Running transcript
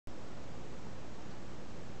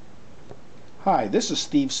Hi, this is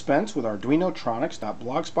Steve Spence with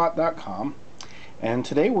ArduinoTronics.blogspot.com, and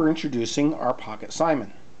today we're introducing our Pocket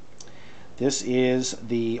Simon. This is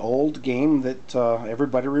the old game that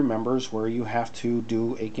everybody remembers, where you have to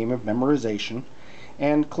do a game of memorization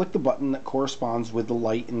and click the button that corresponds with the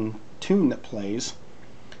light and tune that plays,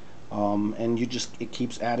 and it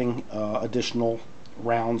keeps adding additional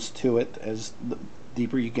rounds to it as the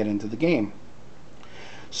deeper you get into the game.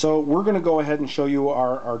 So we're going to go ahead and show you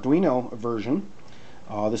our Arduino version.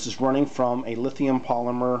 This is running from a lithium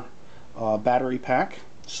polymer battery pack,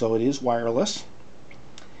 so it is wireless.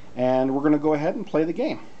 And we're going to go ahead and play the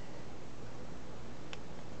game.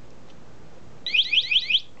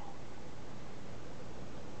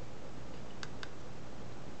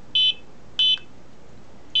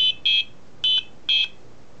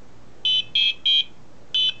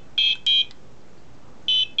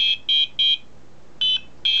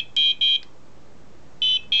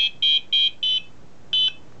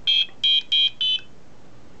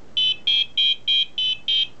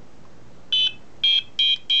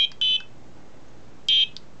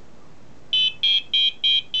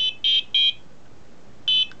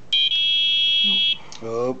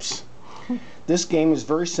 Oops. This game is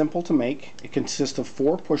very simple to make. It consists of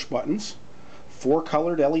 4 push buttons, 4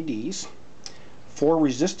 colored LEDs, 4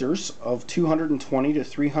 resistors of 220 to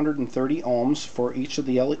 330 ohms for each of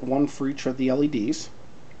the one for each of the LEDs,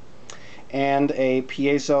 and a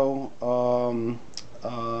piezo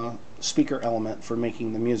speaker element for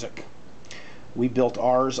making the music. We built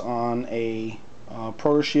ours on a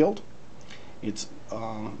Proto Shield. It's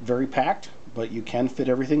very packed, but you can fit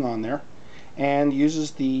everything on there, and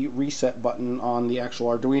uses the reset button on the actual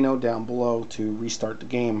Arduino down below to restart the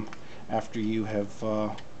game after you have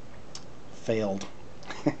failed.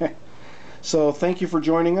 So thank you for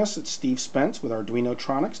joining us. It's Steve Spence with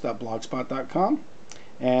ArduinoTronics.blogspot.com,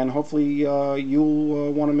 and hopefully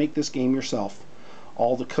you'll want to make this game yourself.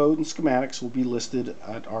 All the code and schematics will be listed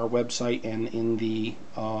at our website and in the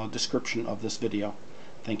description of this video.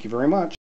 Thank you very much.